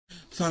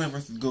Sonic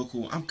vs.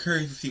 Goku. I'm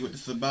curious to see what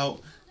this is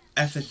about.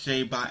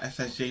 SSJ by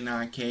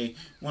SSJ9K.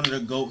 One of the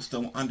GOATs,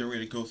 the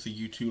underrated GOATs of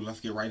YouTube. Let's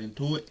get right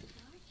into it.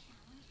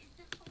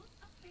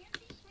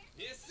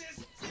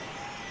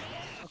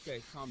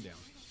 Okay, calm down.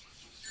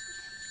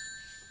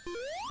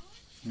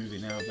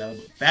 Music now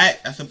available. Bet!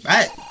 That's a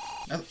bet!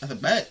 That's a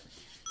bet!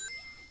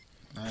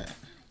 Alright.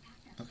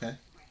 Okay.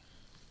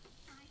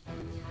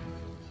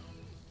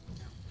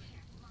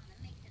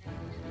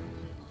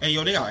 Hey,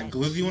 yo, they got like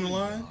Glizzy on the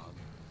line?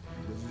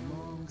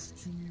 Belongs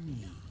to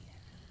me.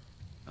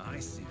 I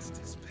sensed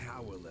his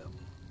power level.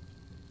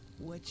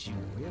 What you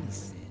really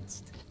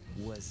sensed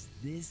was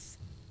this.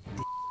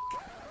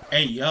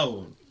 Hey,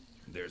 yo.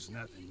 There's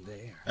nothing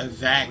there.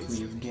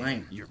 Exactly, it's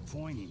blank. You're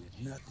pointing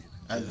at nothing.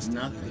 That's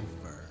nothing.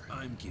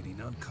 I'm getting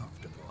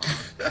uncomfortable.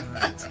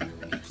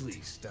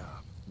 Please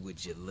stop.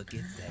 Would you look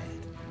at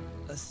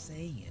that? A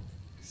Saiyan,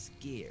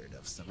 scared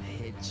of some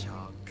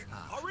hedgehog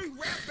cock. Are we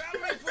rap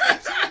battling for the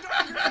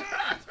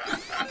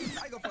team?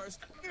 I go first.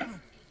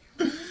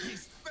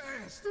 He's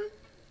fast.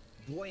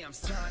 Boy, I'm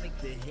Sonic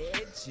the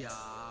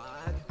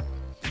Hedgehog.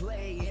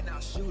 Play and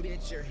I'll shoot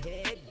at your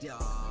head,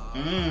 dog.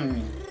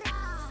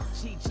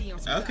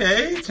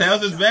 Okay,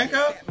 Tails is back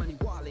up.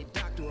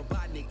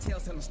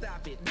 Tails, tell him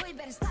stop it. Boy,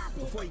 better stop it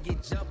before you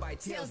get jumped by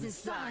Tails and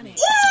Sonic.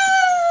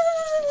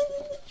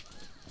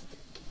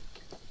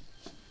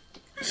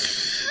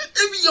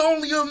 And we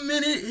only a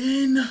minute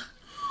in.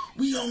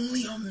 We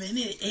only a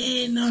minute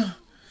in.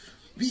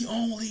 We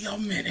only a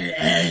minute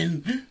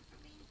in.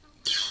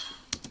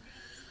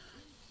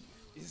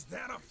 Is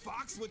that a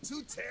fox with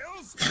two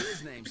tails?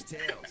 His name's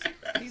Tails.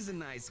 He's a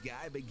nice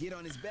guy, but get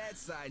on his bad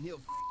side and he'll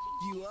f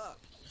you up.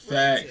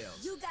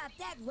 Facts. You got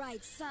that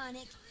right,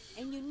 Sonic.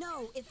 And you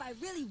know, if I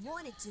really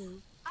wanted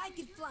to, I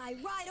could fly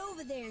right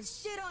over there and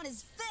shit on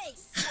his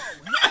face.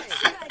 Whoa, hey!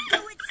 Should I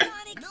do it,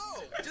 Sonic?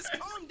 No, just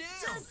calm down.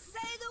 Just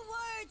say the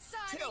word,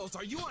 Sonic. Tails,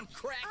 are you on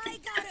crack? I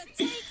gotta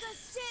take a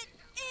shit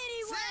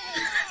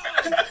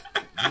anyway.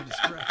 You're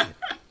distracted.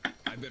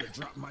 I better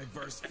drop my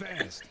verse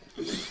fast.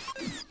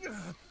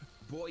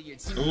 Boy, you're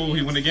too. Oh,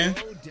 he went again?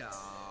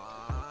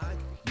 Dog.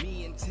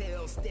 Me and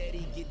Tails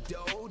steady get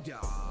dough,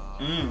 dog.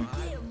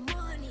 Get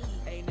money.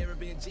 Ain't never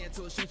been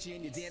gentle, shoot you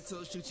in your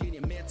dental, shoot you in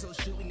your mental,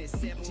 shooting this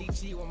simple.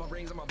 Chi-Chi on my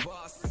rings on my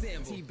boss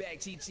symbol.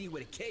 Teabag Chi-Chi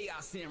with a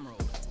chaos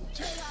emerald.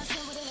 Chaos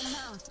emerald in the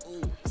mouth.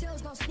 Ooh.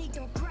 Tails gon' sneak,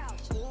 don't crouch.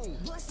 Ooh.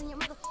 Bust in your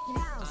motherfucking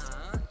house.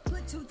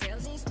 Put two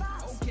tails in your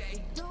spouse.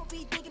 Okay. Don't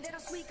be thinking that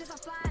I'm sweet cause I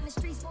fly in the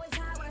streets. Boys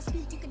high when I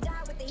speak, you can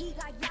die with the heat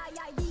like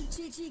yee.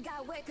 Chi-Chi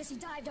got wet cause she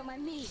dived on my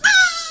meat.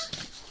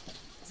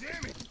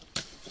 Damn it!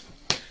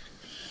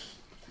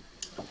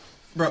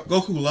 Bro,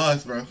 Goku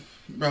lost, bro.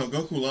 Bro,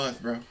 Goku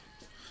lost, bro.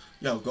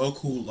 Yo,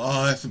 Goku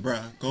lost, bro.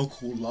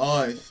 Goku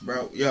lost,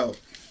 bro. Yo.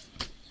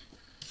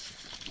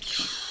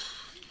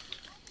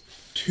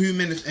 2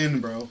 minutes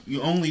in, bro.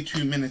 You only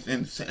 2 minutes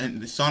in,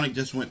 and Sonic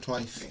just went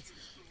twice.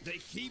 They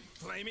keep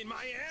flaming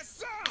my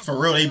ass up! For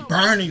real, they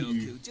burning Goku,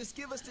 you. just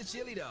give us the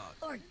chili dog.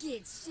 Or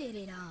get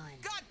shitted on.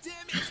 God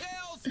damn it,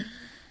 Tails!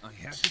 I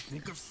have to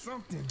think of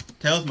something,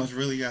 Tails must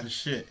really got a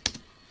shit.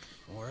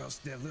 or else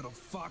that little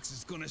fox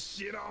is gonna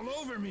shit all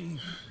over me.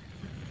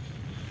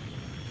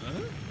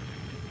 Huh?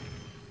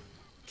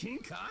 King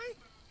Kai?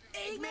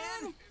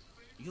 Eggman?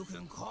 You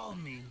can call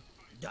me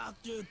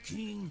Dr.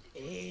 King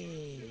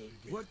Egg.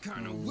 What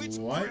kind of What?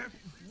 witchcraft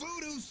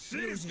voodoo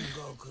shit? Fusion,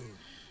 Goku.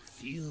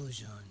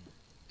 Fusion.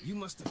 You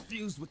must have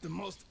fused with the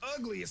most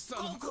ugliest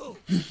son of Goku!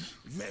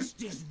 Let's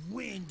just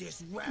win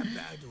this rap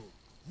battle.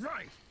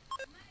 Right.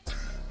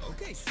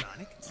 Okay,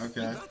 Sonic.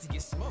 Okay. You about to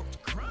get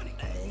smoked. Chronic.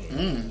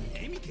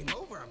 Amy came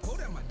over. I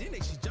pulled out my dinner.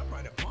 She jumped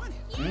right up on it.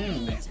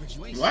 Fast, but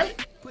you ain't What?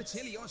 shit. Put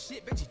chili on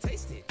shit. Bet you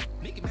taste it.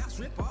 Mickey Mouse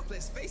rip off.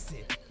 Let's face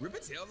it. Rip a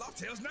tail off,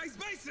 tails nice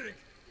basic.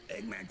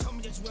 Eggman told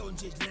me just roll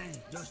into his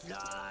lane. Just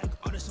like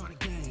all the Sonic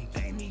gang.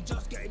 Amy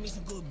just gave me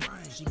some good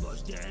brain. She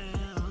goes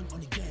down on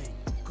the gang.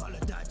 Call her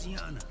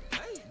Tatiana.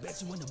 Hey,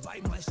 bet you wanna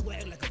bite my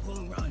swag like a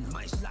bull runner.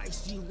 Might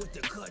slice you with the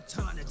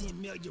katana.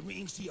 Then mail your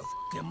rings to your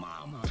fucking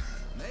mama.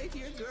 Make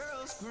your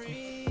girl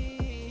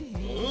scream.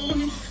 Oh,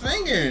 he's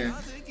singing.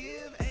 About to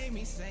give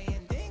Amy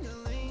saying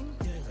ding-a-ling,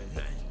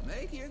 ding-a-ling.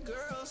 Make your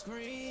girl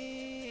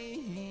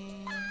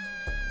scream.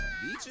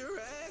 Beat your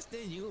ass,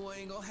 then you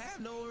ain't gonna have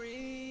no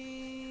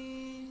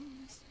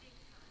rings.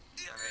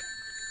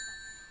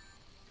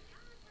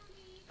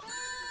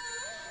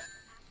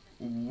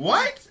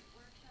 What?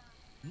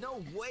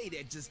 No way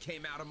that just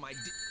came out of my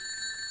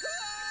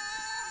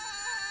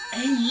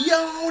Hey,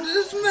 yo,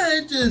 this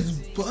man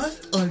just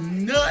bust a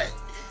nut.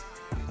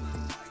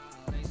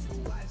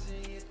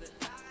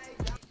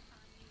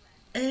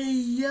 Hey,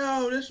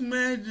 yo, this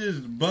man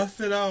just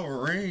busted out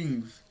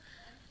rings.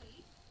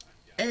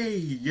 Hey,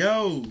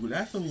 yo,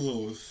 that's a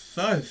little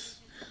sus.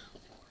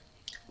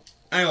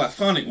 I ain't gonna lie,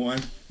 Sonic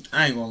won.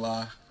 I ain't gonna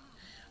lie.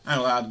 I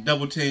ain't gonna lie,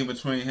 double team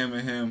between him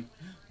and him.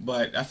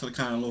 But that's the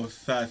kind of little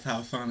sus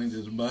how Sonic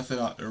just busted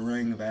out the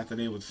rings after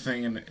they was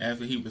singing,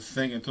 after he was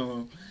singing to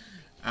him.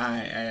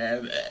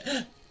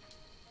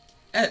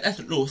 That's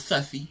a little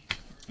sussy.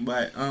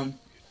 But,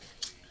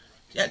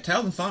 Yeah,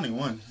 Tails and Sonic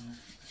won.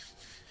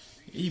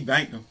 He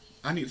banked them.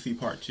 I need to see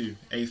part 2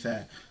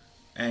 ASAP.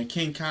 And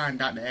King Kai and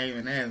Dr. A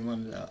and that is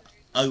one of the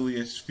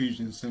ugliest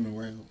fusions in the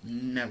world.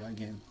 Never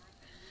again.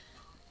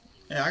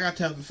 Yeah, I got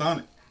Tails and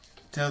Sonic.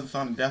 Tails and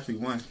Sonic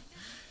definitely won.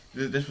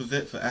 This was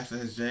it for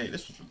SSJ.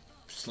 This was a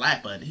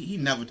slap, but he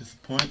never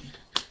disappoint.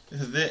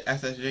 This is it.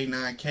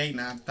 SSJ9K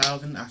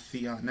 9000. I see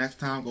y'all next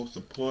time. Go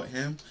support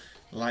him.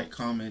 Like,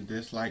 comment,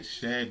 dislike,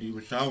 share. Do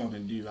what y'all want to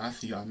do. I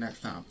see y'all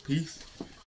next time. Peace.